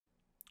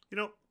You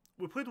know,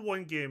 we played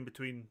one game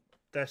between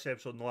this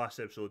episode and the last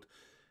episode,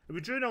 and we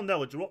drew 0-0. Do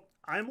you know what?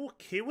 I'm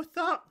okay with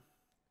that.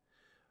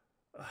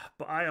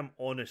 But I am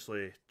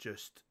honestly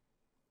just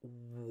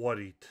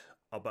worried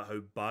about how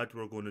bad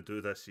we're going to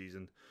do this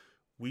season.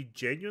 We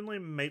genuinely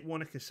might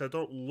want to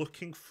consider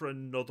looking for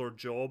another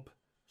job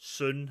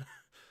soon.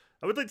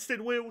 I would like to stay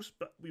in Wales,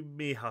 but we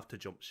may have to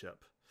jump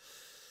ship.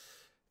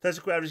 This is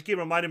Quite Average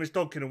Gamer. My name is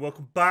Duncan, and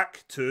welcome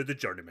back to the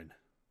Journeyman.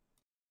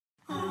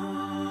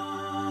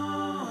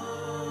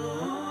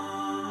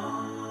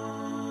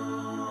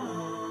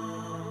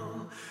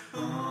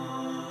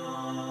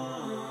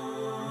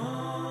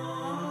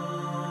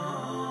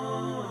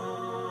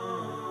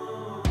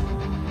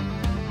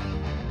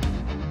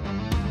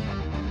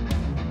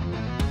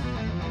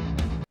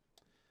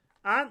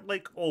 And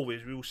like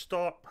always, we will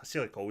start. I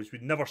say like always,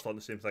 we'd never start on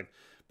the same thing.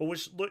 But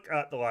let's look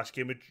at the last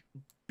game. We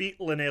beat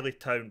Llanelli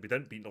Town. We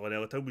didn't beat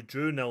Llanelli Town. We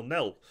drew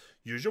 0-0.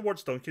 Use your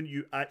words, Duncan.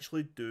 You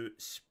actually do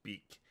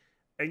speak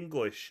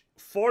English.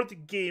 For the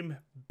game,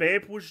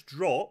 Bebb was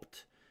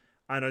dropped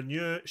and a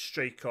new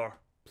striker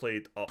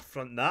played up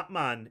front. That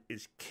man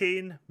is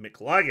Kane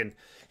McLagan.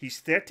 He's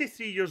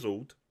 33 years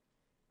old.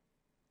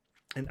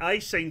 And I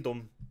signed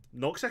him,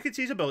 not because I could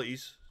see his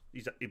abilities,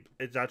 his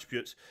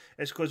attributes.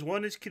 It's because one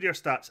of his career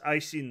stats, I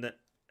seen that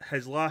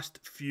his last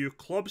few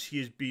clubs he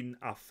has been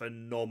a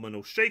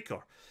phenomenal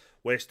striker.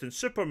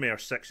 Weston-super-Mare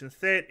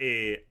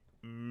 6-30,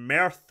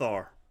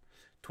 Merthyr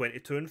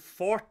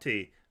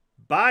 22-40,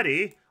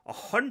 Barry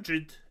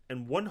 100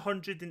 and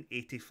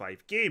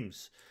 185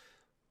 games.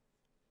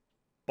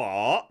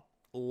 But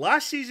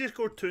last season he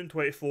scored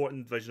 2-24 in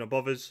the division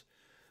above us.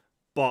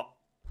 But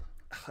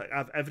I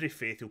have every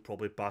faith he'll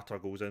probably batter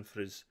goals in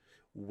for us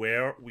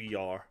where we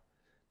are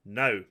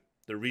now.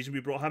 The reason we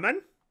brought him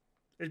in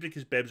is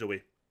because Bebb's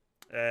away.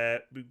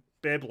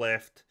 Bebb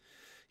left.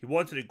 He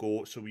wanted to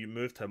go, so we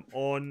moved him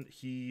on.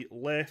 He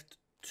left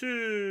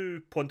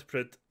to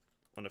Pontypridd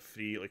on a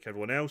free like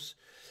everyone else.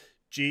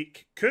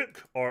 Jake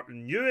Cook, our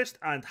newest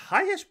and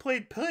highest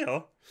played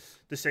player,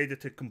 decided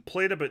to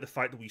complain about the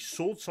fact that we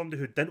sold somebody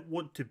who didn't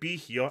want to be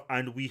here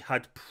and we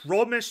had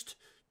promised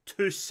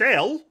to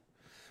sell.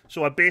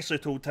 So I basically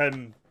told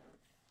him,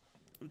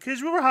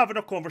 because we were having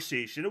a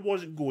conversation, it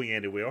wasn't going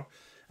anywhere,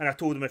 and I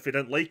told him if he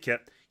didn't like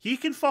it, he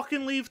can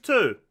fucking leave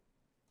too.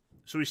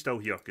 So he's still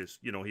here because,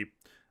 you know, he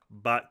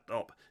backed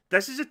up.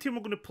 This is a team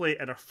we're going to play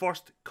in our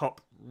first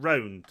cup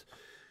round.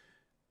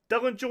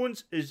 Dylan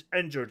Jones is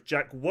injured.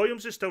 Jack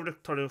Williams is still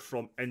returning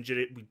from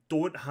injury. We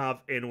don't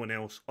have anyone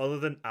else other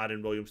than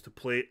Aaron Williams to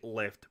play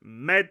left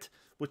mid,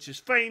 which is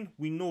fine.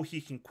 We know he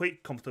can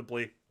quite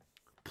comfortably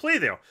play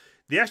there.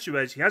 The issue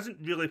is he hasn't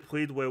really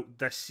played well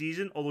this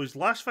season, although his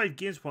last 5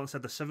 games once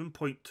had a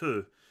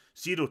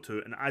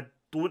 7.202, and I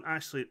don't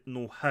actually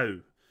know how.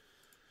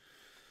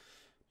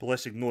 But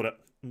let's ignore it.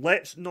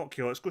 Let's not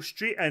kill it. Let's go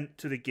straight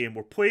into the game.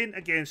 We're playing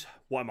against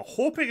what I'm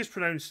hoping is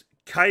pronounced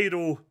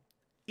Cairo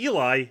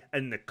Eli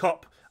in the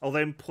cup. I'll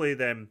then play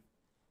them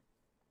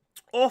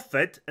off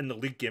it in the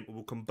league game, and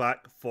we'll come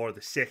back for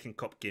the second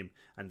cup game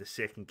and the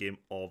second game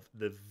of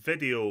the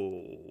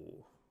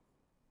video.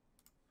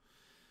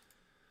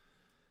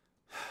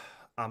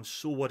 I'm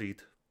so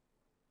worried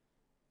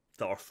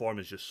that our form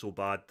is just so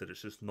bad that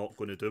it's just not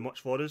going to do much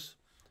for us.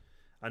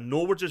 I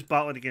know we're just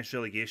battling against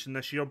relegation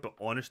this year, but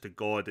honest to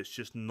God, it's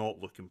just not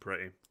looking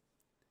pretty.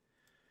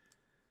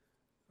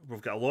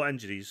 We've got a lot of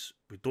injuries.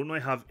 We don't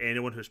really have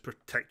anyone who's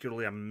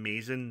particularly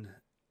amazing.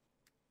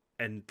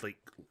 And,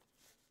 like,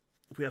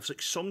 we have,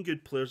 like, some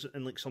good players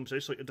in, like, some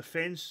sense. Like, the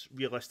defence,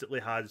 realistically,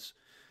 has,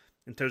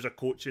 in terms of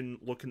coaching,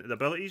 looking at the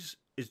abilities,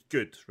 is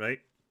good, right?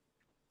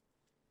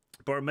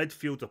 But our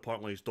midfield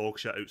apparently is dog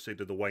shit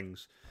outside of the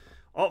wings.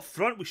 Up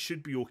front, we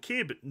should be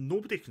okay, but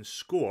nobody can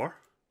score.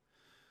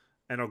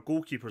 And our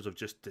goalkeepers have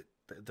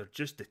they're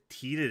just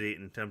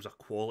deteriorating in terms of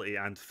quality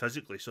and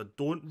physically. So I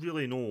don't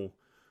really know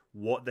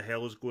what the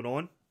hell is going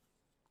on.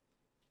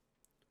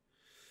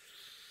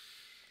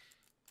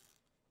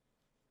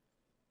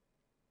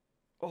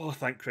 Oh,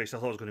 thank Christ. I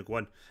thought I was going to go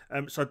in.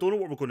 So I don't know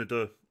what we're going to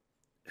do.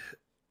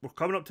 We're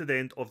coming up to the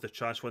end of the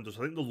transfer window.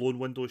 So I think the loan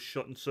window is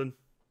shutting soon,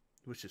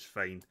 which is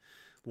fine.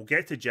 We'll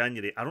get to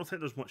January. I don't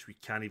think there's much we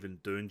can even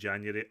do in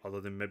January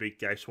other than maybe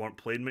guys who aren't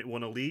playing might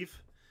want to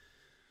leave.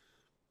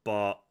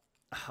 But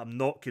I'm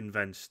not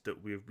convinced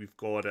that we've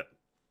got it.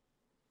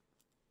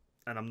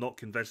 And I'm not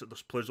convinced that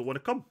there's players that want to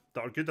come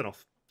that are good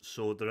enough.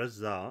 So there is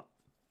that.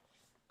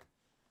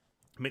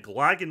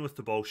 McLagan with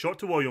the ball. Shot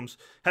to Williams.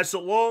 Hits it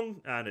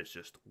long. And it's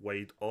just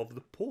wide of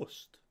the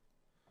post.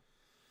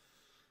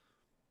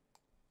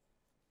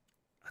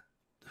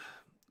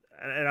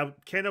 And I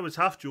kind of was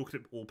half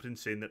joking at opening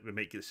saying that we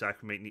might get the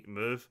sack, we might need to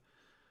move.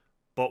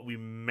 But we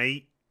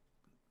might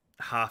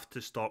have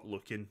to start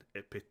looking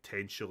at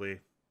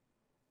potentially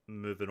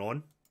moving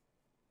on.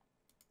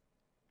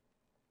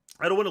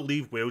 I don't want to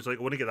leave Wales. Like,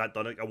 I want to get that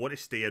done. Like, I want to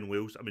stay in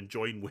Wales. I'm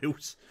enjoying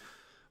Wales.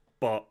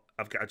 But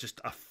I've got just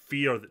a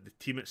fear that the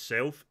team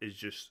itself is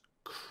just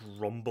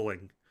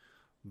crumbling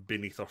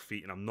beneath our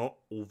feet. And I'm not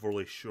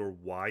overly sure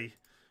why.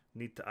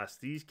 Need to ask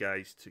these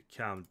guys to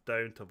calm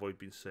down to avoid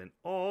being sent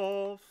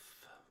off.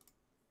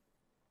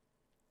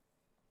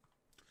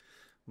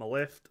 My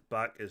left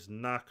back is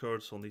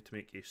knackered, so I'll need to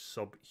make a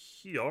sub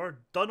here.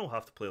 Dunn will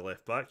have to play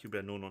left back. He'll be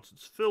a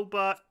no-nonsense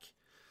fullback.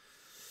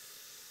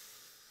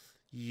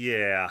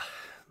 Yeah.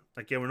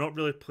 Again, we're not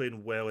really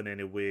playing well in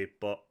any way,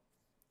 but...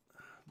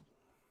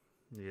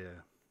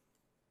 yeah.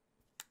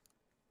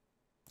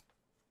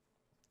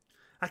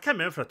 I can't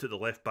remember if I took the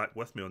left back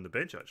with me on the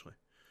bench, actually.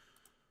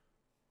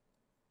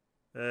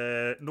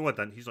 No, I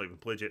didn't. He's not even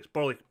played yet.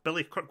 It's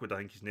Billy Kirkwood, I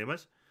think his name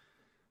is.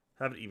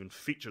 Haven't even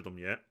featured him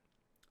yet.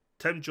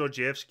 Tim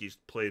Georgievski's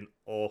playing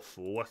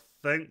awful. I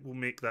think we'll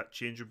make that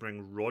change and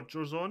bring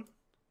Rodgers on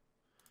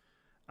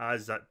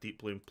as that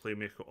deep lane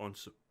playmaker on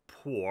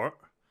support.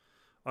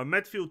 Our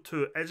midfield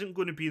two isn't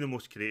going to be the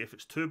most creative.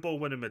 It's two ball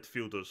winning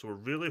midfielders, so we're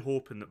really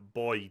hoping that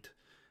Boyd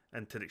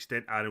and to an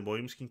extent Aaron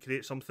Williams can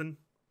create something.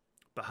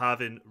 But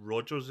having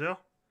Rodgers there,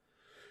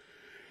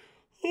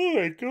 oh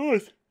my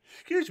god,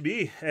 excuse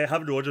me,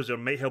 having Rodgers there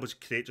might help us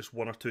create just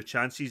one or two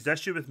chances. The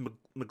issue with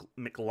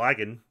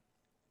McLagan,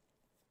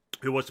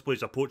 who wants to play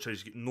as a poacher,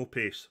 he's got no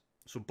pace.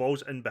 So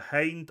balls in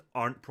behind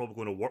aren't probably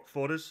going to work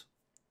for us.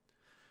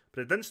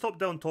 But it didn't stop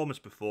Dylan Thomas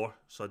before,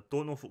 so I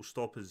don't know if it'll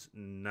stop us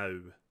now.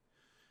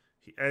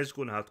 He is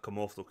going to have to come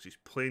off though, because he's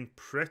playing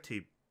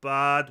pretty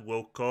bad,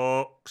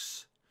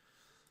 Wilcox.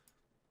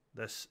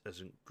 This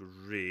isn't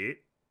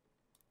great.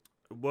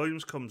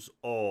 Williams comes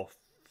off.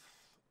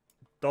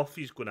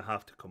 Duffy's going to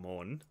have to come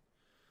on.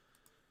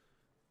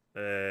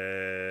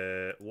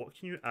 What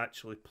can you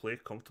actually play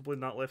comfortably in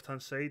that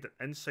left-hand side?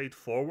 Inside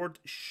forward?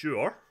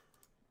 Sure.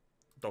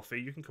 Duffy,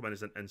 you can come in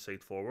as an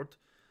inside forward.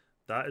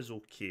 That is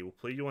okay. We'll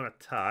play you on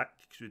attack,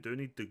 because we do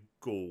need the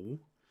goal.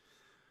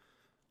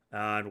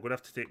 And we're going to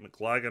have to take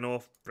McLagan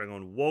off, bring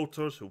on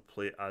Walters, who'll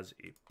play as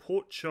a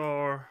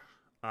poacher,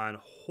 and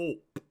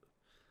hope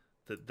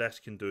that this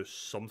can do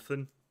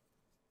something.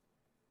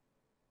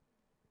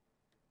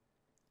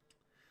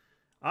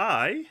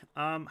 I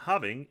am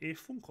having a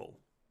phone call.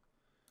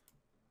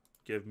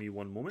 Give me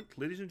one moment,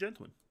 ladies and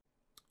gentlemen.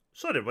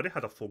 Sorry everybody,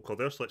 had a phone call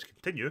there, so let's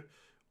continue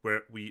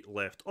where we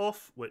left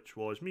off, which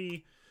was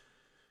me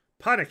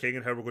panicking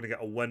and how we're going to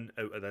get a win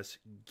out of this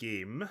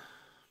game.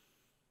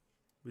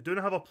 We do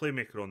not have a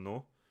playmaker on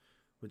though,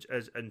 which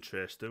is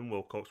interesting.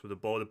 Wilcox with the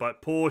ball at the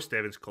back post,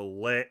 Evans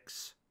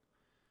collects.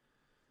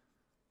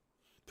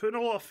 Putting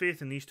a lot of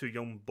faith in these two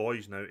young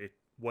boys now, at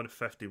 1 at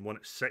 50 and 1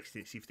 at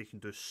 60, to see if they can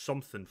do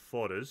something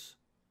for us.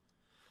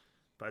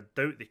 But I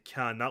doubt they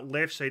can. That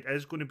left side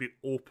is going to be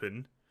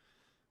open.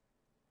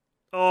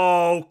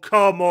 Oh,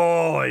 come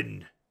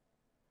on!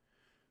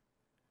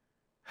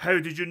 How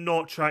did you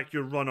not track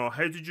your runner?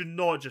 How did you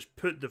not just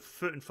put the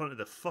foot in front of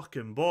the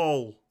fucking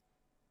ball?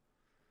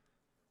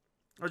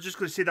 I was just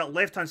going to say that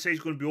left-hand side is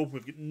going to be open.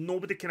 We've got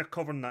nobody kind of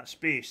covering that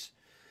space.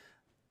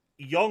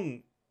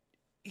 Young,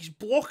 he's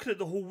blocking it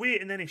the whole way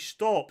and then he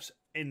stops.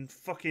 And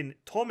fucking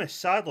Thomas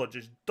Sadler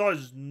just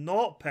does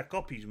not pick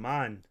up his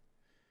man.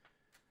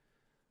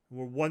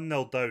 We're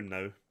 1-0 down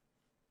now.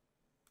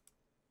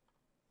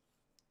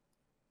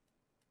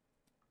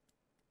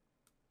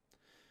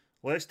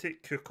 Let's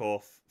take Cook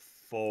off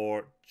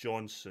for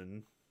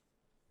Johnson.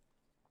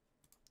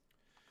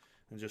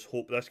 And just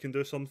hope this can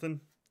do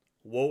something.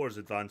 Walter's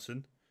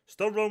advancing.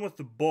 Still running with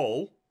the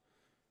ball.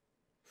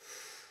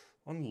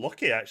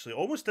 Unlucky, actually.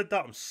 Almost did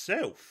that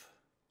himself.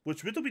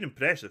 Which would have been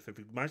impressive if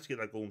he managed to get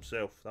that goal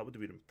himself. That would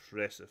have been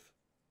impressive.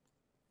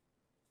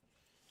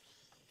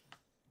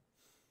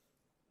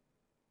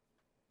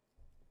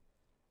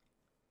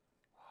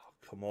 Oh,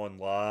 come on,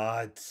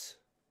 lads.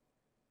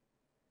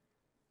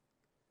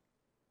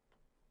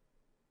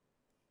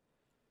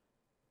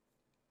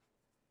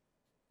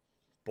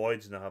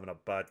 Boyd's not having a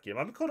bad game.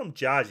 I've been calling him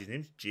Jazz. His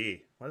name's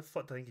Jay. Why the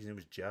fuck do I think his name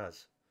was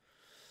Jazz?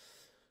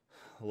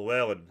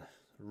 Llewellyn.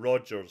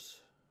 Rodgers.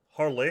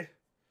 Hurley.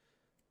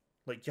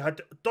 Like, you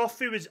had...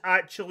 Duffy was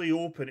actually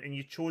open and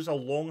you chose a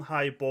long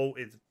high ball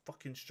to the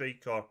fucking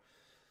striker.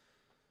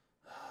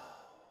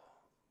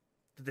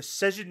 The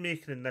decision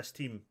making in this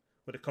team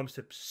when it comes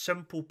to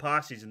simple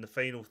passes in the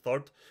final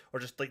third, or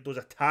just like those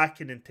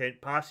attacking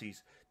intent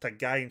passes to a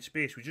guy in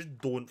space, we just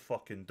don't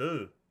fucking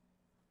do.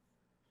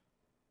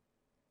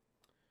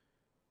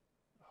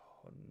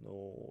 Oh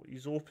no,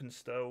 he's open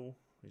still.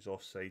 He's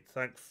offside.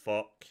 Thank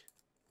fuck.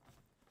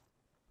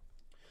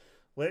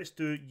 Let's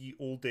do ye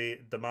old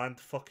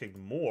demand fucking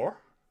more.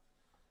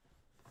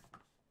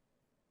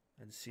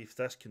 And see if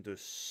this can do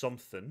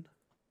something.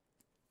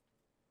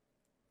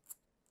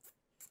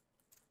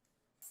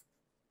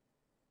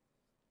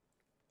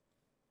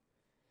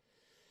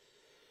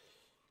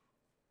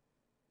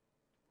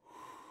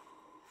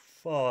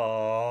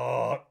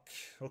 Fuck.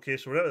 Okay,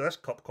 so we're out of this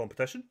cup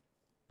competition.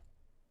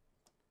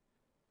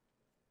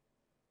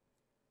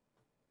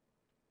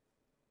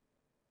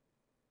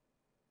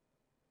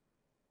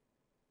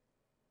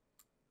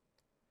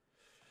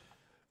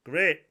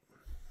 Great.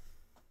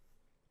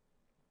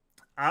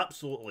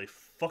 Absolutely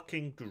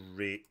fucking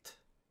great.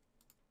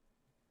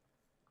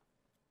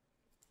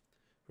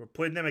 We're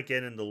playing them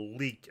again in the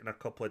league in a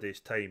couple of days'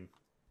 time,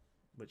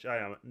 which I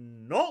am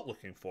not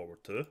looking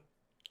forward to.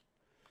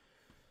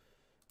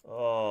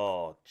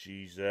 Oh,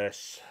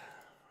 Jesus.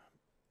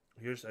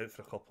 Here's out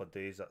for a couple of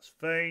days, that's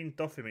fine.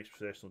 Duffy makes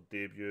professional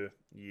debut.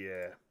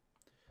 Yeah.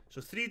 So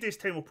 3 days'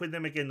 time we'll play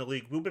them again in the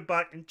league. We'll be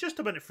back in just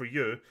a minute for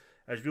you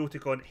as we'll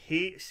take on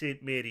Hay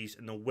St Mary's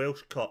in the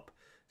Welsh Cup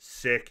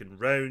second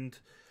round.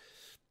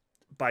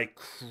 By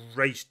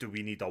Christ, do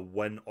we need a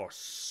win or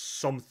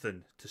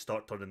something to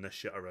start turning this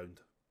shit around.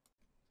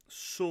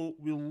 So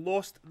we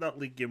lost that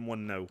league game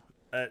 1 now.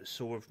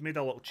 So we've made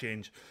a little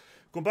change.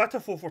 Going back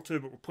to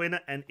 4-4-2, but we're playing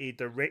it in a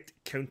direct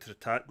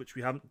counter-attack, which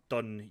we haven't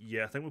done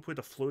yet. I think we played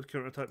a fluid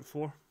counter-attack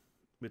before.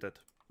 We did.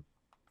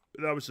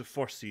 But that was the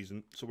first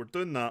season. So we're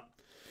doing that.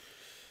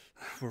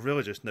 We're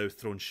really just now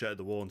throwing shit at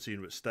the wall and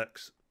seeing what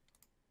sticks.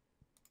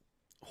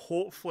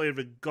 Hopefully,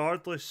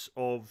 regardless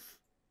of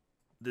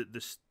the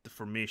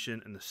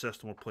formation and the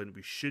system we're playing,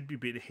 we should be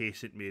beating Hay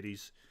St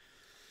Mary's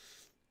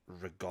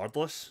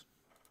regardless.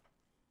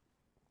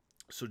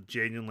 So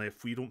genuinely,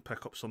 if we don't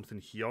pick up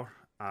something here,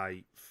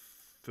 I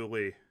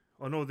fully...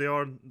 Oh no, they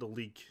are the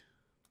league.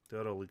 They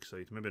are a league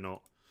side. Maybe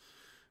not.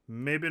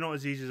 Maybe not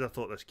as easy as I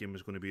thought this game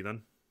was going to be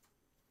then.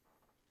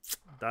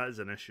 That is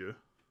an issue.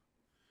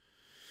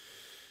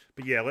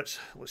 But yeah, let's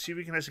see if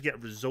we can actually get a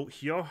result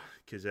here.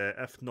 Because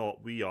if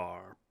not, we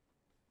are...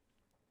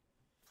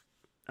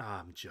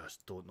 I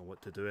just don't know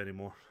what to do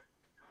anymore.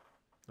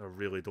 I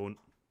really don't.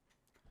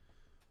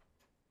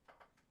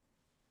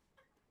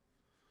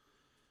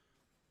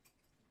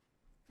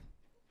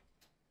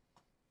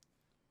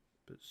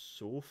 But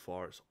so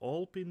far, it's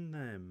all been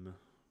them.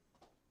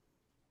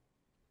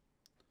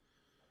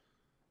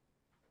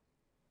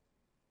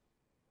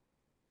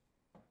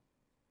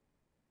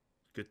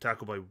 Good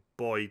tackle by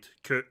Boyd.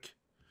 Cook.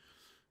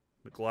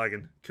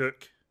 McLagan.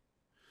 Cook.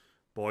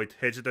 Boyd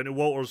heads it down to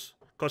Walters.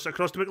 Cuts it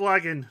across to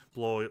McLagan.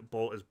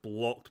 Ball is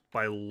blocked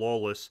by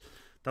Lawless.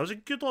 That was a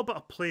good little bit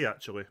of play,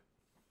 actually.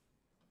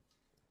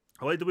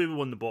 I like the way we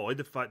won the ball. I like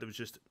the fact it was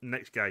just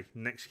next guy,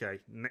 next guy,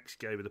 next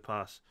guy with the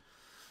pass.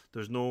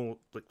 There's no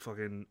like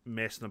fucking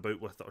messing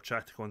about with it or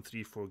tactic on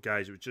 3-4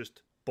 guys. It was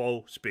just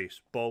ball,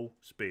 space, ball,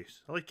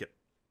 space. I like it.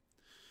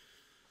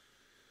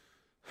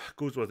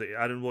 Goes with it.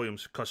 Aaron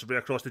Williams cuts it right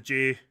across to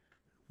Jay.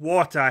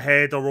 What a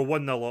header. We're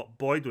 1-0 up.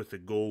 Boyd with the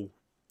goal.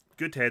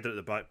 Good header at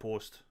the back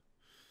post.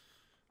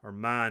 Our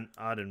man,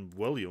 Aaron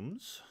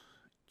Williams,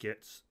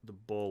 gets the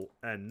ball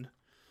in.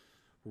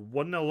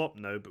 We're 1-0 up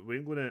now, but we're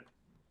not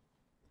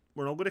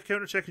going to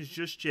counter checkers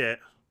just yet.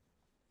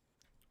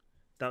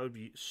 That would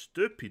be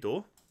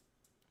stupido.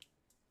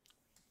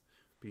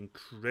 Be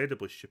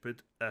incredibly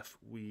stupid if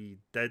we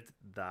did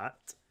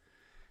that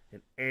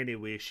in any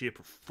way, shape,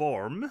 or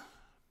form.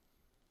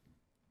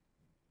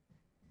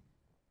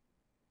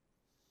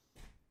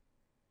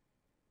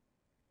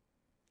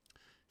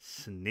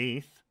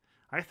 Snaith.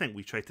 I think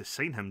we tried to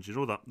sign him. Do you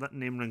know that? That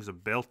name rings a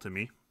bell to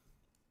me.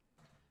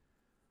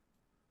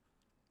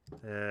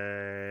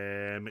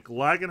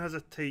 McLagan has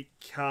a tight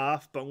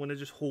calf, but I'm going to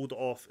just hold it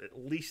off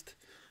at least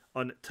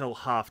until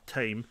half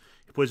time.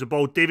 He plays the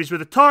ball. Davies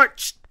with a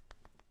touch.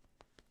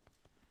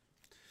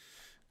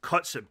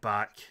 Cuts it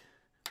back.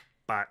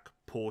 Back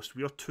post.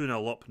 We are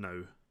 2-0 up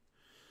now.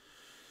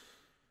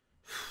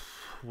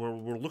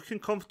 We're looking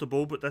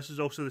comfortable, but this is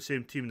also the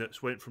same team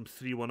that's went from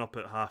 3-1 up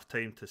at half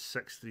time to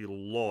 6-3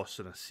 loss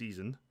in a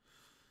season.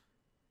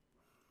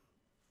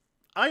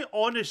 I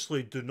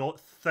honestly do not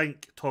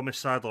think Thomas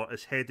Sadler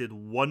has headed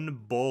one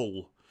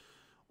ball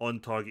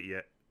on target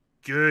yet.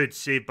 Good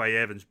save by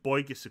Evans.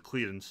 Boyd gets the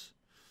clearance.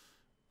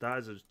 That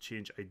is a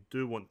change I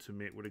do want to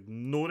make. We're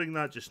ignoring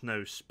that just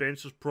now.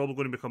 Spencer's probably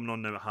going to be coming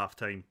on now at half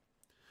time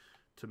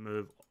to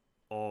move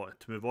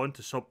on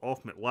to sub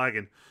off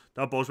McLagan.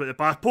 That ball's with the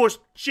back post.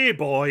 Jay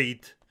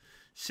Boyd.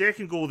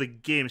 Second goal of the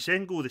game,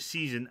 second goal of the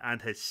season,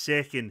 and his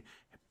second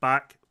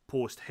back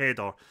post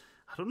header.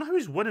 I don't know how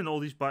he's winning all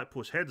these back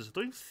post headers. I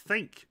don't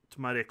think,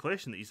 to my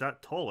recollection, that he's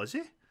that tall, is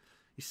he?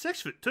 He's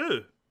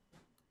 6'2".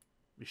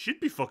 He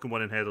should be fucking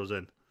winning headers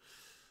in.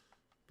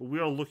 But we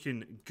are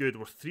looking good.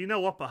 We're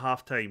 3-0 up at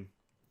half time.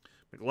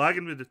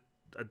 McLagan with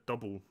a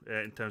double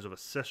in terms of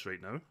assists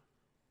right now.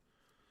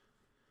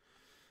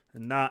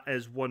 And that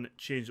is one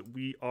change that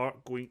we are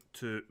going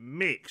to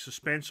make. So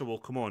Spencer will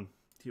come on.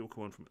 He will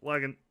come on from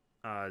McLagan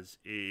as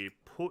a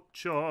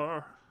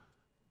poacher.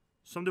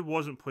 Somebody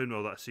wasn't playing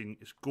well that scene.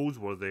 It's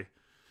Goldsworthy.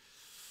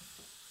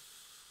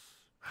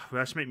 We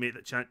actually might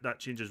make that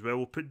change as well.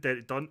 We'll put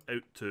Derek Dunn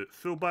out to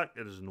fullback.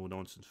 It is a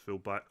no-nonsense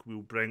fullback.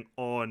 We'll bring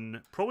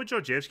on probably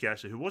Georgievski,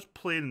 actually, who was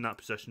playing in that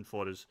position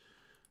for us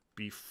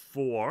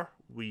before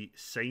we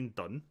signed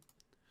Dunn.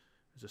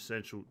 As a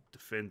central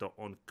defender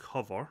on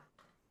cover.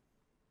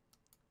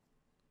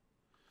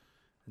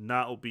 And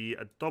that'll be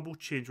a double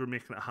change we're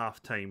making at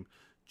half time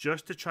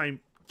just to try and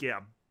get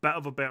a bit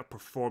of a better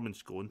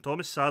performance going.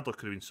 Thomas Sadler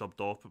could have been subbed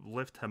off, but we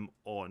left him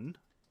on.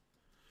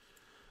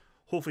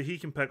 Hopefully he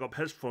can pick up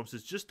his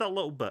performances just a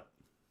little bit.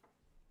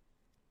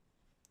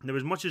 Now,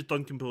 as much as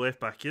Duncan can play left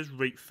back, he is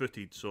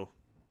right-footed, so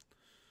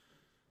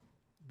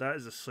That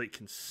is a slight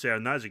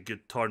concern. That is a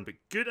good turn, but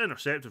good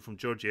interception from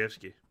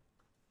Georgievski.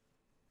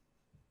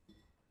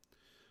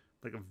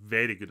 Like a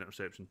very good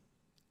interception.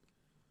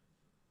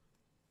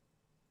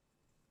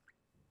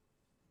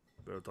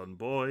 Well done,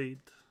 Boyd.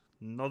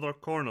 Another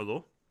corner,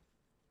 though.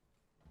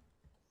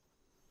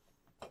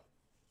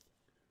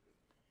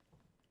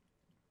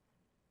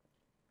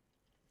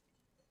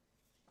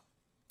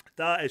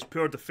 That is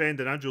poor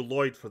defending. Andrew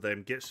Lloyd for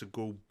them gets the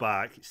goal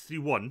back. It's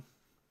 3-1.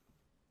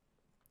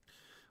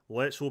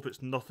 Let's hope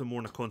it's nothing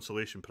more than a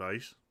consolation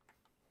prize.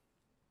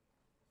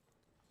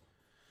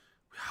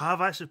 We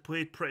have actually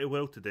played pretty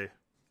well today.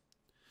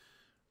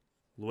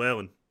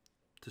 Llewellyn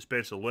to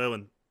Spencer.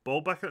 Llewellyn.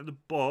 Ball back out of the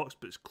box,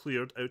 but it's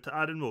cleared out to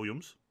Aaron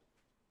Williams,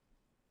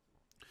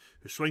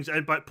 who swings it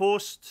in back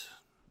post.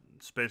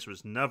 Spencer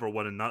was never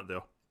winning that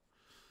there.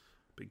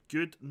 But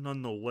good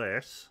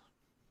nonetheless.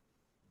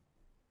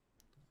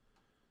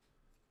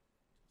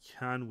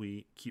 Can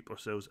we keep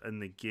ourselves in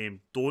the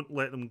game? Don't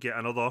let them get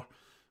another.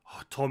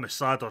 Oh, Thomas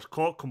Sadler's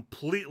caught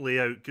completely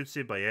out. Good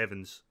save by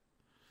Evans.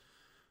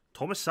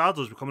 Thomas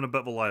Sadler's becoming a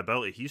bit of a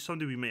liability. He's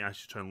somebody we might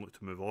actually try and look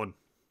to move on.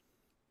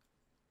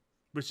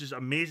 Which is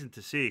amazing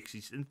to say, because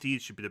he's in theory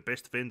should be the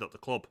best defender at the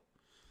club.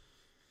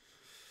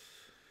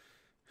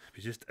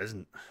 He just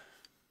isn't.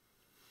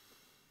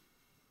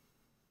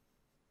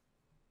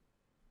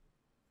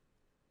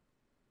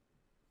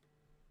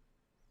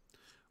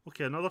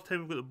 Okay, another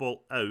time we've got the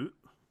ball out.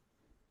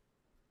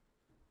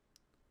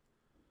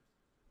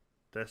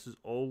 This is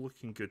all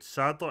looking good.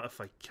 Sadler,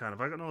 if I can.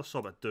 If I got another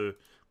sub, I do. I'm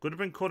going to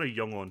bring Connor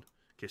Young on.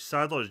 Okay,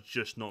 Sadler is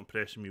just not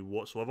impressing me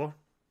whatsoever.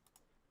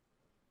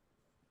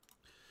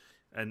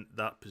 In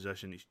that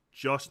position, he's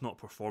just not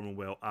performing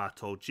well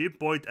at all. Jay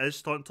Boyd is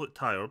starting to look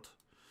tired.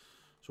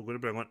 So we're going to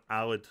bring on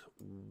Aled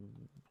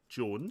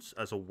Jones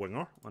as a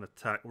winger on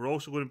attack. We're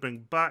also going to bring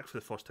back, for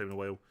the first time in a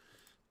while,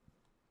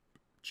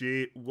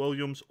 Jay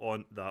Williams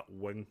on that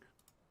wing.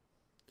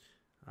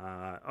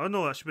 Oh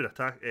no, that should be an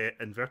attack.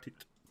 Inverted.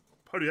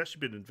 Hurry, that should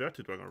be an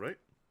inverted winger, right?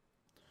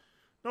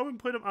 No, we've been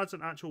playing him as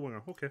an actual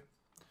winger. Okay.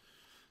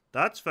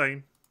 That's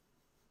fine.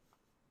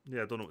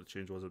 Yeah, I don't know what the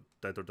change was. It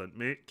did or didn't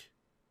make.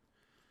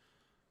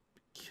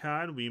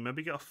 Can we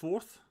maybe get a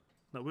fourth?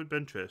 That would be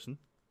interesting.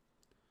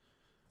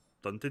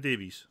 Done to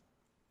Davies.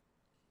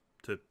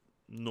 To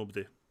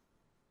nobody.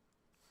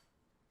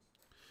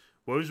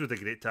 Williams with a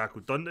great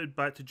tackle. Done it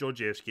back to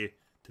Georgievski.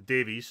 To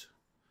Davies.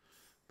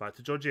 Back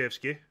to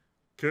Georgievski.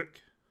 Cook.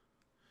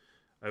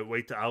 Out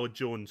wide to Aled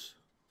Jones.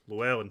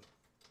 Llewellyn.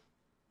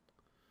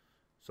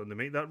 So they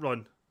make that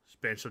run.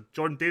 Spencer.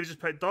 Jordan Davies is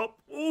picked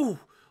up. Oh!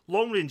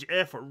 Long range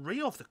effort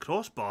right off the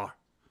crossbar.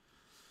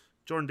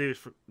 Jordan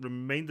Davies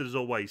reminded us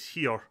all why he's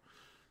here.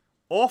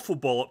 Awful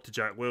ball up to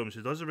Jack Williams,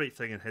 who does the right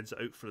thing and heads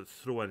it out for the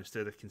throw-in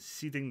instead of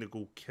conceding the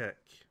goal kick.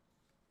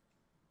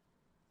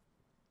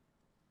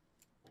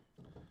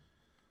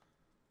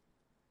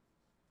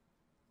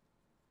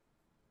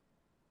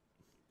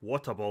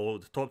 What a ball over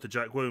the top to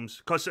Jack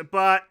Williams. Cuts it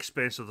back.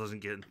 Spencer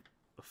doesn't get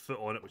a foot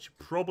on it, which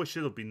probably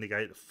should have been the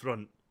guy at the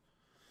front.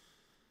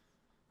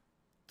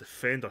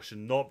 Defender should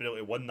not be able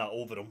to win that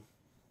over him.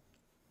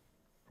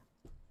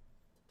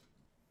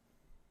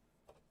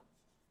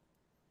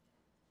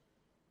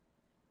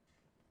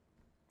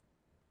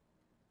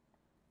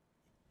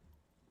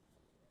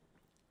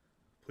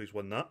 Please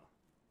win that.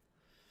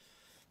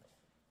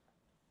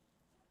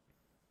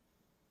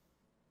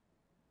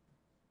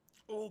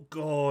 Oh,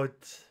 God.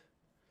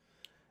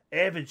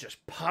 Evans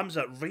just pams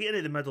it right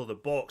into the middle of the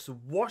box. The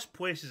worst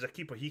place as a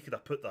keeper he could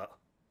have put that.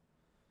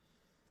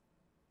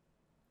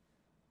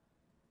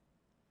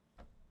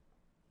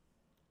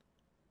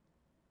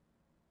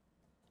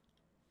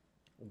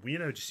 We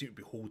now just seem to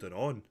be holding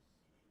on.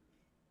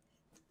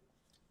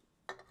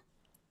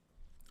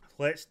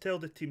 Let's tell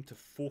the team to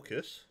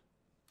focus.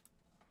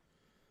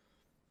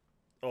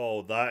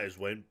 Oh, that has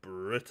went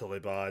brutally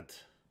bad.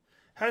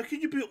 How can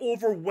you be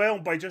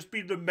overwhelmed by just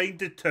being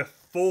reminded to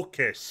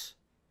focus?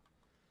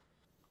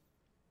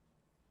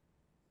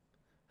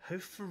 How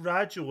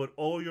fragile are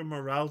all your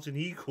morals and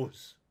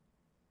egos?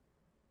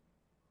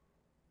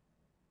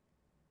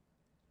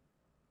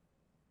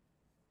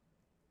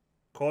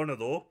 Corner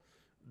though.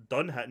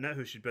 Done hitting it,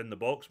 who should be in the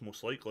box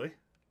most likely.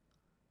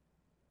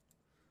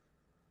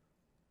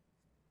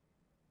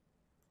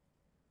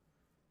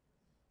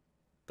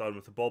 Done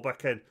with the ball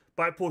back in.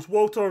 Back post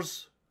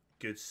Walters.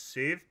 Good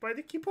save by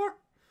the keeper?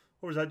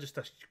 Or was that just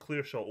a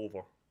clear shot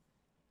over?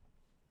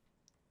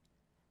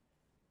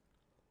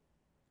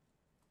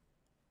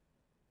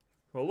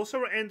 Well, looks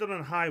like we're ending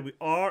on high. We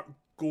are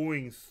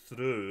going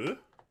through.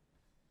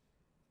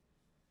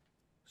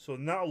 So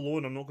in that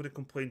alone, I'm not going to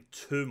complain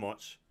too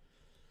much.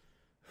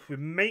 We're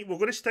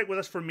going to stick with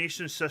this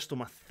formation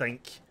system, I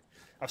think.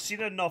 I've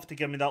seen enough to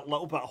give me that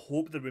little bit of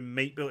hope that we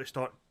might be able to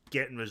start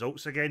getting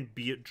results again,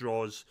 be it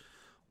draws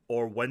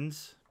or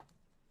wins.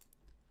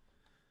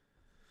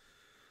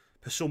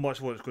 But so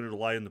much of it's going to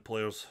rely on the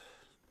players.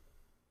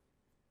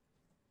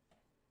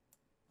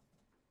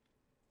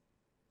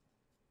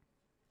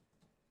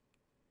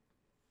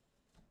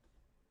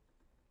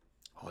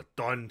 Oh,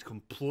 done.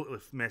 Completely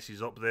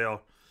messes up there.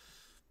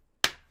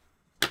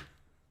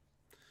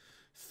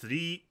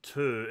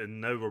 3-2,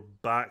 and now we're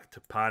back to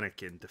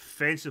panicking.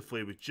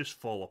 Defensively, we just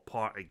fall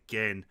apart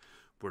again.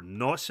 We're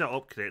not set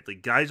up correctly.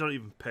 Guys aren't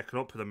even picking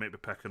up who they might be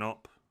picking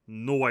up.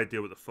 No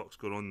idea what the fuck's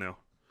going on there.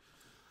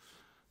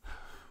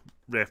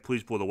 Ref,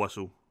 please blow the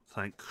whistle.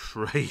 Thank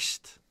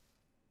Christ.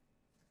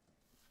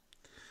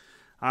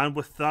 And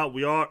with that,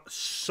 we are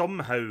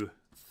somehow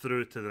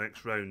through to the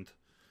next round.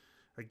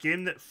 A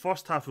game that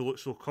first half we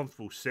looked so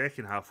comfortable,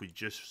 second half we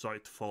just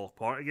started to fall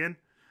apart again.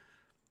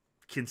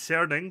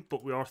 Concerning,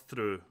 but we are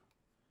through.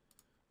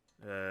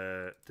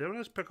 Did anyone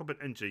else pick up an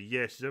injury?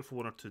 Yes, he's out for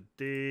 1 or 2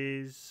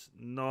 days.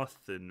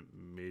 Nothing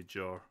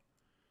major.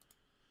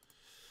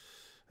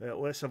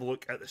 Let's have a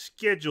look at the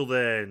schedule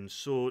then.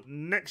 So,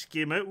 next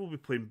game out, we'll be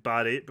playing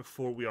Barry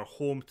before we are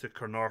home to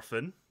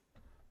Carnarvon.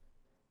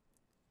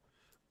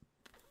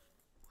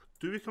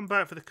 Do we come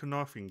back for the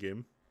Carnarvon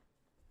game?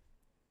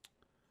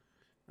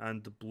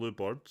 And the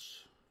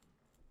Bluebirds?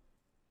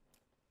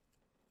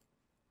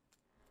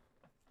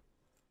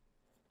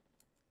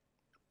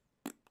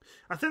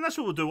 I think that's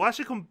what we'll do. We'll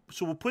actually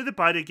so we'll play the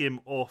Barry game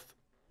off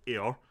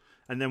air,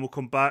 and then we'll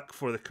come back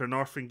for the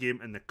Carnarvon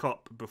game in the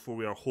Cup before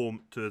we are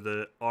home to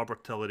the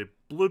Arbortillery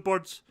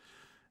Bluebirds,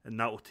 and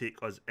that will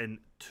take us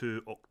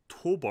into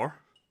October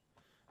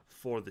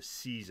for the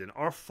season.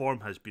 Our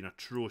form has been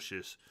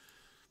atrocious.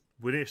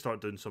 We need to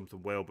start doing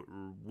something well, but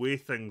the way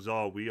things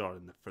are, we are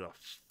for a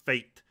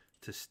fight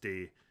to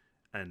stay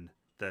in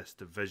this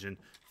division.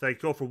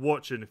 Thank you all for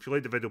watching. If you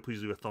liked the video,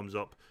 please leave a thumbs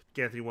up.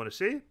 Get anything you want to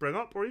say, bring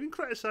up, or even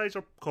criticise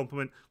or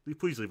compliment,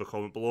 please leave a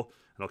comment below,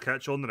 and I'll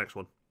catch you on the next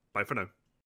one. Bye for now.